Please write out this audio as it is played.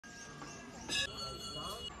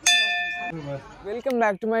Welcome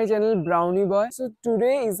back to my channel Brownie Boy. So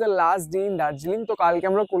today is the last day in Darjeeling. তো কালকে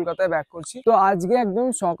আমরা কলকাতায় back করছি। তো আজকে একদম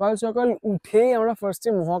সকাল সকাল উঠেই আমরা ফার্স্টে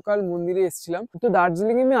মহাকাল মন্দিরে এসেছিলাম। তো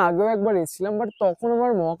দার্জিলিং এ আমি আগেও একবার এসেছিলাম, বাট তখন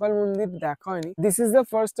আমার মহাকাল মন্দির দেখা হয়নি। This is the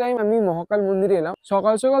first time আমি মহাকাল মন্দিরে এলাম।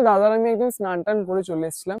 সকাল সকাল দাদার আমি একদম স্নান টান করে চলে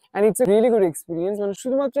এসেছিলাম, and it's a really good experience. মানে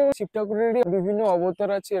শুধুমাত্র শিব ঠাকুরেরই বিভিন্ন অবতার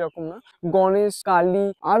আছে এরকম না, গণেশ, কালী,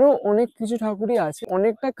 আরো অনেক কিছু ঠাকুরই আছে।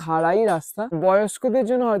 অনেকটা খাড়াই রাস্তা, বয়স্কদের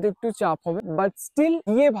জন্য হয়তো একটু চাপ হবে, বাট স্টিল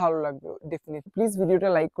গিয়ে ভালো লাগবে ডেফিনেটলি। প্লিজ ভিডিওটা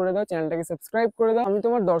লাইক করে দাও, চ্যানেলটাকে সাবস্ক্রাইব করে দাও। আমি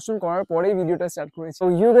তোমার দর্শন করার পরেই ভিডিওটা স্টার্ট করেছি। So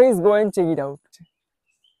you guys go and check it out.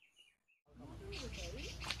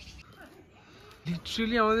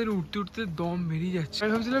 Literally আমাদের উঠতে উঠতে দম বেরিয়ে যাচ্ছে।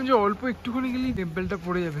 আমি ভাবছিলাম যে অল্প একটুখানি গেলেই টেম্পলটা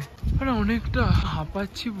পড়ে যাবে, আর অনেকটা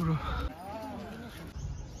হাঁপাচ্ছি পুরো।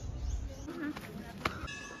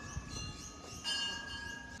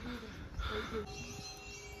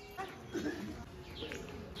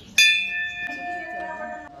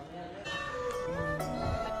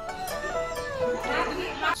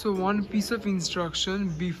 So one piece of instruction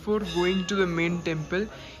before going to the main temple,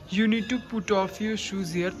 you need to put off your shoes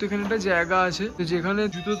here. তো এখানে একটা জায়গা আছে তো যেখানে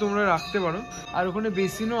জুতো তোমরা রাখতে পারো, আর ওখানে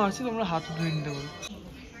বেসিনও আছে, তোমরা হাত ধুয়ে নিতে পারো।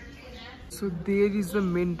 So there is the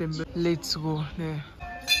main temple. Let's go there.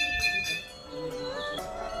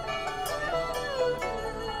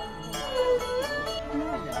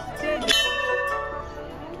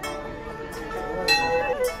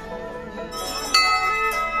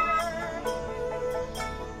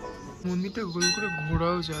 মন্দিরটা গোল করে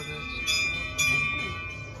ঘোরাও যাবে।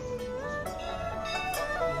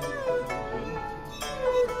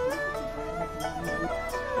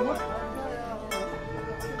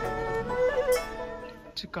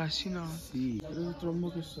 কাশী না,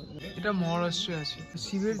 এটা মহারাষ্ট্রে আছে।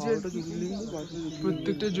 শিবের যে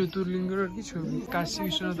প্রত্যেকটা জ্যোতির্লিঙ্গের আর কি ছবি। কাশী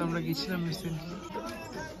বিশ্বনাথ আমরা গেছিলাম রিসেন্টলি।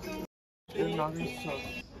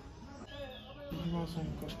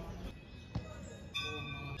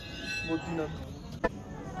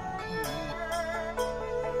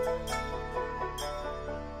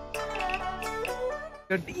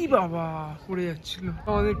 বাবা পড়ে যাচ্ছিল।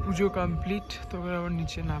 আমাদের পুজো কমপ্লিট, তবে আবার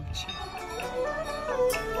নিচে নামছি।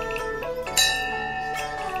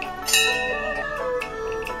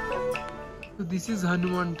 So this is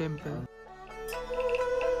Hanuman temple.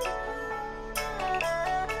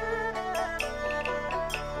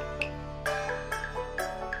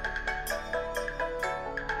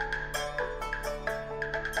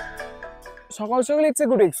 সকাল সকাল it's a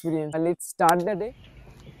good experience. Let's start the day.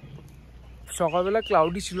 সকালবেলা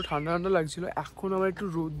ক্লাউডি ছিল, ঠান্ডা ঠান্ডা লাগছিল। এখন আবার একটু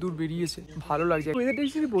রোদ্দুর বেরিয়েছে, ভালো লাগছে। ওয়েদারটা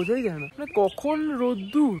বেশি বোঝাই যায় না, মানে কখন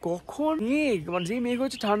রোদ্দুর কখন মেঘ। মানে যেই মেঘ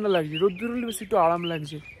হচ্ছে ঠান্ডা লাগছে, রোদ্দুর হলে বেশি একটু আরাম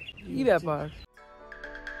লাগছে। কি ব্যাপার।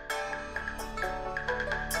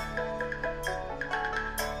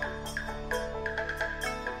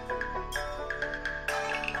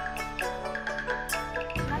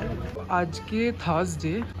 আজকে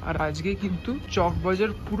থার্সডে, আর আজকে কিন্তু চক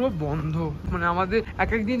বাজার পুরো বন্ধ। মানে আমাদের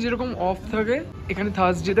এক একদিন যেরকম অফ থাকে, এখানে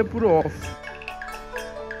থার্সডেটা পুরো of.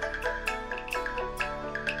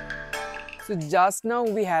 So just now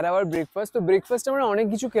we had our breakfast. তো ব্রেকফাস্ট আমরা অনেক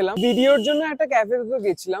কিছু খেলাম। ভিডিওর জন্য একটা ক্যাফেতে তো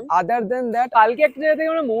গেছিলাম। আদার দেন দ্যাট কালকে একটা জায়গা থেকে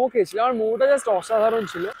আমরা মোমো খেয়েছিলাম, আর মোমোটা জাস্ট অসাধারণ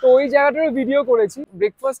ছিল। তো ওই জায়গাটারও ভিডিও করেছি।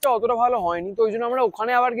 ব্রেকফাস্টটা অতটা ভালো হয়নি, তো ওই জন্য আমরা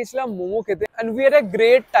ওখানে আবার গেছিলাম মোমো খেতে। And we had a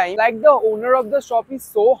great time. Like the owner of the shop is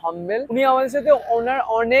so humble. উনি আমাদের সাথে ওনার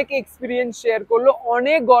অনেক এক্সপিরিয়েন্স শেয়ার করলো,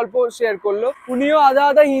 অনেক গল্প শেয়ার করলো। উনিও আধা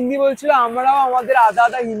আধা হিন্দি বলছিল, আমরাও আমাদের আধা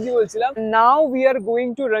আধা হিন্দি বলছিলাম। Now we are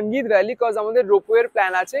going to Rangit valley, cause আমাদের রোপওয়ের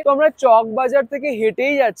প্ল্যান আছে। তো আমরা চক বাজার থেকে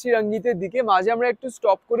হেঁটেই যাচ্ছি রঙ্গিতের দিকে। মাঝে আমরা একটু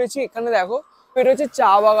স্টপ করেছি। এখানে দেখো, এটা হচ্ছে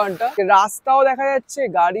চা বাগানটা। রাস্তাও দেখা যাচ্ছে,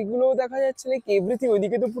 গাড়িগুলোও দেখা যাচ্ছে, লাইক এভরিথিং।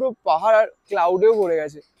 ওইদিকে তো পুরো পাহাড় আর ক্লাউডেও ভরে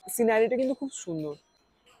গেছে। সিনারিটা কিন্তু খুব সুন্দর।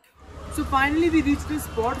 So finally we reached the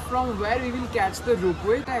spot from where we will catch the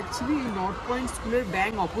ropeway. এটা অ্যাকচুয়ালি এই নর্থ পয়েন্ট স্কুলের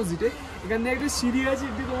ব্যাঙ্ক অপোজিটে। এখান থেকে একটা সিঁড়ি আছে,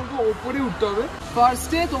 এটি তোমাকে ওপরে উঠতে হবে।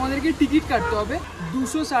 ফার্স্টে তোমাদেরকে টিকিট কাটতে হবে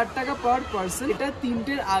 260 টাকা পার পার্সন। এটা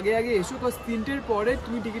 3টের আগে আগে এসো, কজ 3টের পরে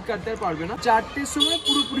তুমি টিকিট কাটতে আর পারবে না। 4টের সময়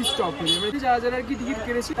পুরোপুরি স্টপ হয়ে যাবে। যারা যারা আর কি টিকিট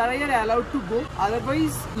কেটেছে তারাই আর allowed to go,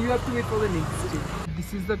 otherwise you have to wait for the next day. This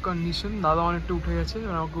is the condition. দাদা অনেকটা উঠে গেছে,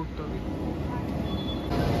 আমাকে উঠতে হবে।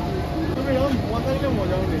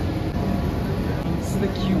 মজা হবে।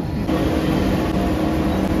 The queue.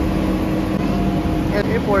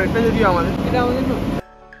 এর পরেরটা যদি আমাদের, এটা আমাদের না।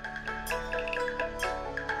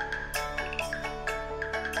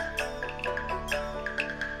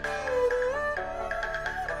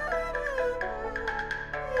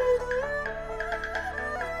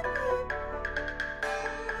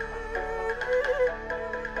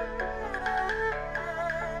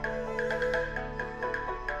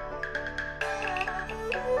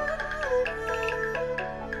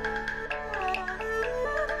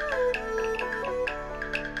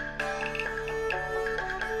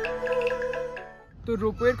 তো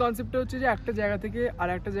রোপওয়ের কনসেপ্টটা হচ্ছে যে একটা জায়গা থেকে আর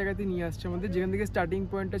একটা জায়গাতে নিয়ে আসছে আমাদের, যেখান থেকে স্টার্টিং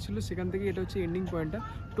পয়েন্টটা ছিল সেখান থেকে এটা হচ্ছে এন্ডিং পয়েন্টটা।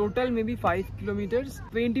 টোটাল মেবি 5 কিলোমিটার,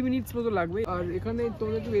 20 মিনিটস মতো লাগবে। আর এখানে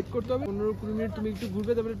তোমাদেরকে ওয়েট করতে হবে 15-20 মিনিট, তুমি একটু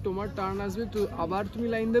ঘুরবে, তারপরে তোমার টার্ন আসবে, তো আবার তুমি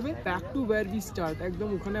লাইন দেবে back to wire we start, একদম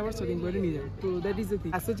ওখানে আবার স্টার্টিং পয়েন্টে নিয়ে যাবে। তো that is the thing.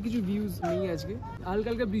 As such কিছু ভিউজ নেই আজকে, হালকা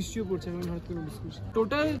হালকা বৃষ্টিও পড়ছে, আমি হয়তো নোটিস করছি।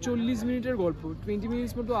 টোটাল 40 মিনিটের গল্প, 20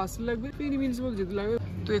 মিনিটস মতো আসতে লাগবে, 20 মিনিটস মতো যেতে লাগবে।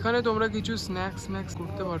 তো এখানে তোমরা কিছু স্ন্যাক্স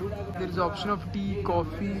করতে পারো। There is option of T,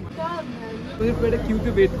 coffee. ওদের পুরো একটা কিউতে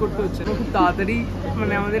ওয়েট করতে হচ্ছে, খুব তাড়াতাড়ি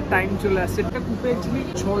মানে আমাদের টাইম চলে আসছে। একটা কুপে অ্যাকচুয়ালি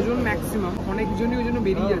 6 জন ম্যাক্সিমাম, অনেকজনই ওই জন্য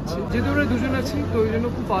বেরিয়ে যাচ্ছে। যেহেতু আমরা 2 জন আছি তো ওই জন্য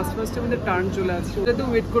খুব ফাস্ট আমাদের টার্ন চলে আসছে, ওটাতেও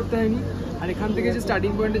ওয়েট করতে হয়নি। আর এখান থেকে যে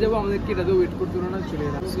স্টার্টিং পয়েন্টে যাবো আমাদেরকে এটাতেও ওয়েট করতে হলো না, চলে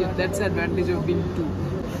এলাম। So that's the advantage of being two.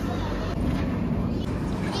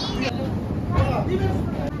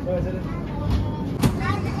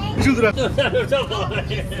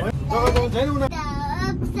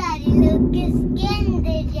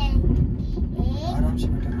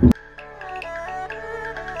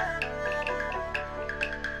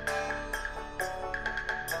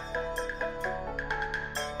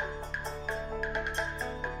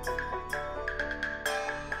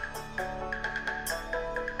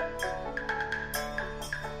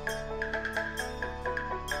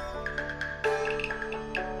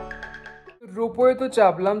 Ropeway তো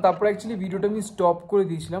চাপলাম, তারপর অ্যাকচুয়ালি ভিডিওটা আমি স্টপ করে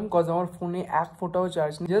দিয়েছিলাম কজ আমার ফোনে এক ফোটাও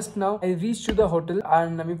চার্জ নেই। Just now I reach to the hotel আর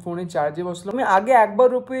আমি ফোনে চার্জে বসলাম। আমি আগে একবার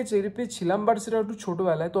রোপওয়ে ছিলাম, বাট সেটা একটু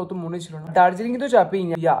ছোটবেলায়, তো অত মনে ছিল না। দার্জিলিং তো চাপেই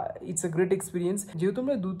না, ইটস এ গ্রেট এক্সপিরিয়েন্স। যেহেতু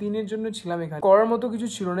আমরা 2-3 জন্য ছিলাম, এখানে করার মতো কিছু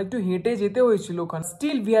ছিল না, একটু হেঁটে যেতে হয়েছিল ওখানে।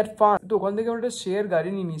 Still we had fun. তো ওখান থেকে আমরা একটা শেয়ার গাড়ি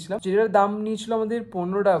নিয়ে নিয়েছিলাম, যেটার দাম নিয়েছিল আমাদের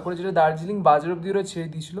 15 টাকা করে, যেটা দার্জিলিং বাজার অব্দি ওরা ছেড়ে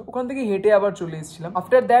দিয়েছিল। ওখান থেকে হেঁটে আবার চলে এসেছিলাম।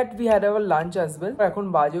 After that we had hour lunch as well. এখন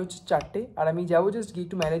বাজে হচ্ছে 4টে, আর আমি যাবো জাস্ট গিয়ে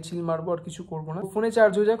একটু ম্যারেজ চিল মারবো, আর কিছু করবো না। ফোনে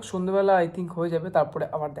চার্জ হয়ে যাক, সন্ধ্যাবেলা আই থিঙ্ক হয়ে যাবে, তারপরে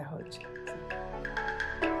আবার দেখা হচ্ছে।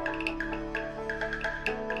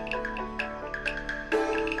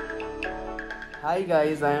 Hi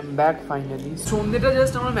guys, I am back finally. সন্ধ্যেটা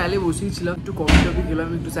just আমরা মেলে বসেছিলাম, একটু কফি টফি খেলাম,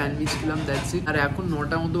 একটু স্যান্ডউইচ খেলাম, দ্যাটস ইট। আর এখন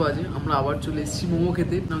 9টার মতো বাজে, আমরা আবার চলে এসেছি মোমো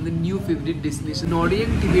খেতে, আমাদের new favourite destination নরিয়ান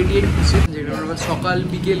Tibetan kitchen, যেটা আমরা সকাল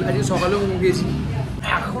বিকেল, আজকে সকালেও মোমো খেয়েছি,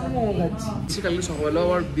 এখন মোমো খাচ্ছি। কালকে সকালেও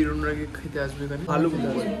আবার বেরোনোর আগে খেতে আসবে এখানে, ভালো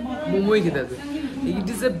মোমোই খেতে আসবে। It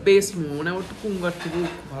is the best momo, মানে আমার তো কুঙ্গার থেকেও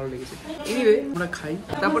ভালো লেগেছে। এনিওয়ে আমরা খাই,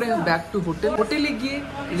 তারপরে ব্যাক টু হোটেল। হোটেলে গিয়ে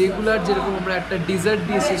রেগুলার যেরকম আমরা একটা ডেজার্ট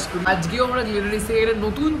দিয়ে শেষ করি, আজকেও আমরা গ্লেনারিস থেকে একটা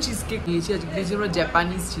নতুন চিজ কেক নিয়েছি। আজকে দিয়েছি আমরা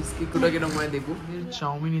জাপানিজ চিজ কেক, ওটা কেরকম হয় দেখবো।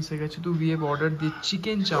 চাউমিন এসে গেছে, তো উই হ্যাভ অর্ডার দিয়ে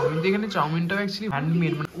চিকেন চাউমিন। এখানে চাউমিনটাও অ্যাকচুয়ালি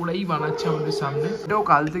হ্যান্ডমেড, মানে ওরাই বানাচ্ছে আমাদের সামনে। এটাও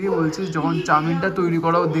কাল থেকে বলছে, যখন চাউমিনটা তৈরি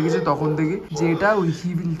করা দেখেছে তখন থেকে, যে এটা he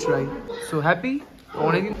will try. So happy.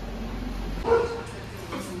 অনেকদিন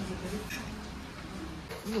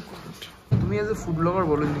তুমি এজ এ ফুড ব্লগার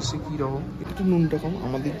বলো জিনিসটা কি রকম? একটু নুনটা কম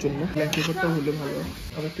আমাদের জন্য, ব্ল্যাক পেপারটা হলে ভালো হয়।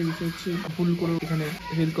 আর একটা বিষয় হচ্ছে, ভুল করে এখানে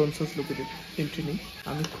হেলথ কনসিয়াস লোকেদের এন্ট্রি নেই।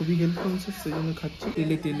 আমি খুবই হেলথ কনসিয়াস, সেই জন্য খাচ্ছি।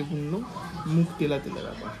 তেলে ভুনলো, মুখ তেলা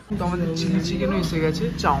ব্যাপার। তো আমাদের চিলি চিকেনও এসে গেছে,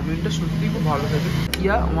 চাউমিনটা সত্যি খুব ভালো থাকে।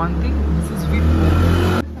 ইয়া one thing, this is with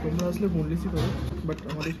তোমরা আসলে বললেছি করো, বাট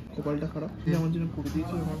আমাদের কপালটা খারাপ, আমার জন্য করে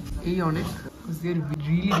দিয়েছি। আমার এই অনেক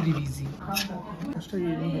রিয়েলি ভেরি ইজি। ফার্স্টটা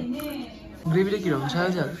গ্রেভিটা কিরকম? ঝাল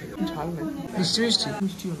ঝাল নেই,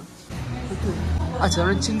 মিষ্টিও না। আচ্ছা,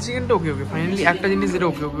 মানে চিলি চিকেনটা ওকে ফাইনালি একটা জিনিস যেটা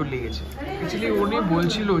ওকে লেগেছে। অ্যাকচুয়ালি ও নিয়ে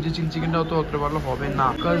বলছিল যে চিলি চিকেনটা অত ভালো হবে না,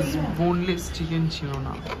 বিকজ বোনলেস চিকেন ছিল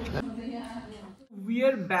না। We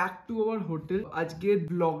are back to our hotel. আজকে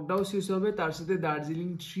ব্লগটাও শেষ হবে, তার সাথে দার্জিলিং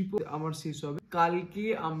ট্রিপও আমার শেষ হবে। কালকে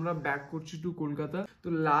আমরা ব্যাক করছি টু কলকাতা। তো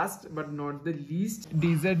last but not the list,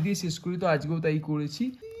 dessert দিয়ে শেষ করি, তো আজকেও তাই করেছি।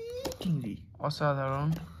 চিংড়ি অসাধারণ।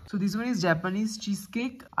 So this one is Japanese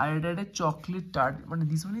cheesecake আর এটা একটা চকলেট টার্ট, মানে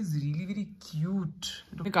this one is really very cute.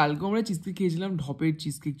 কালকে আমরা চিজকেক খেয়েছিলাম, ঢপের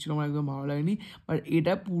চিজকেক ছিল, আমার একদম ভালো লাগেনি। বাট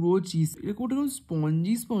এটা পুরো চিজ, এটা কোথাও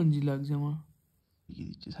স্পঞ্জি লাগছে আমার।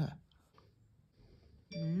 হ্যাঁ,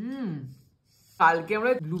 কালকে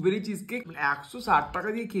আমরা ব্লুবেরি চিজকেক 160 টাকা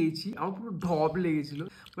দিয়ে খেয়েছি, আমার পুরো ঢপ লেগেছিল।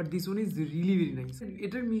 But this one is really very nice.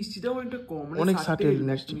 এটার মিষ্টিটাও অনেকটা কম, অনেক সাটেল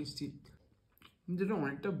মিষ্টি, যেটা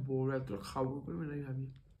অনেকটা বড়, এত খাবো করবে না ভাবি।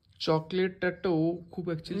 চকলেটটা ও খুব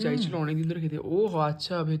অ্যাকচুয়ালি চাইছিল অনেকদিন ধরে খেতে। ও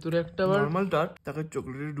আচ্ছা, ভেতরে একটা নরমাল টার্ট, তাকে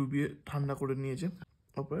চকলেটে ডুবিয়ে ঠান্ডা করে নিয়েছে,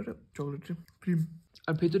 তারপরে চকলেটের ক্রিম,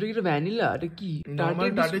 আর ভেতরে কি ভ্যানিলা? এটা কি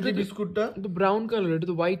টার্টের যে বিস্কুটটা, তো ব্রাউন কালার, এটা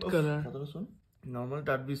তো white colour. Normal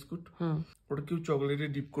tart biscuit, হ্যাঁ, ওটা কেউ চকলেটে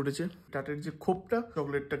ডিপ করেছে। টার্টের যে খোপটা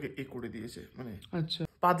চকলেটটাকে এ করে দিয়েছে, মানে আচ্ছা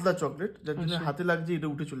পাতলা চকলেট, যার জন্য হাতে লাগছে এটা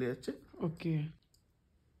উঠে চলে যাচ্ছে। ওকে,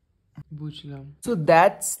 বুঝলাম। So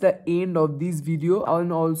that's the end of this video and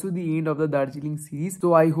also the end of the Darjeeling series. So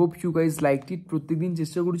I hope you guys liked it. প্রত্যেকদিন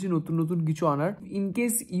চেষ্টা করছি নতুন নতুন কিছু আনার। In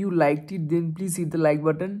case you liked it then please hit the like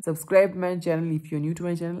button, subscribe my channel if you're new to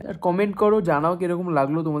my channel, R comment করো জানাও কিরকম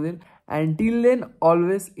লাগলো তোমাদের। And till then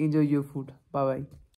always enjoy your food. Bye bye.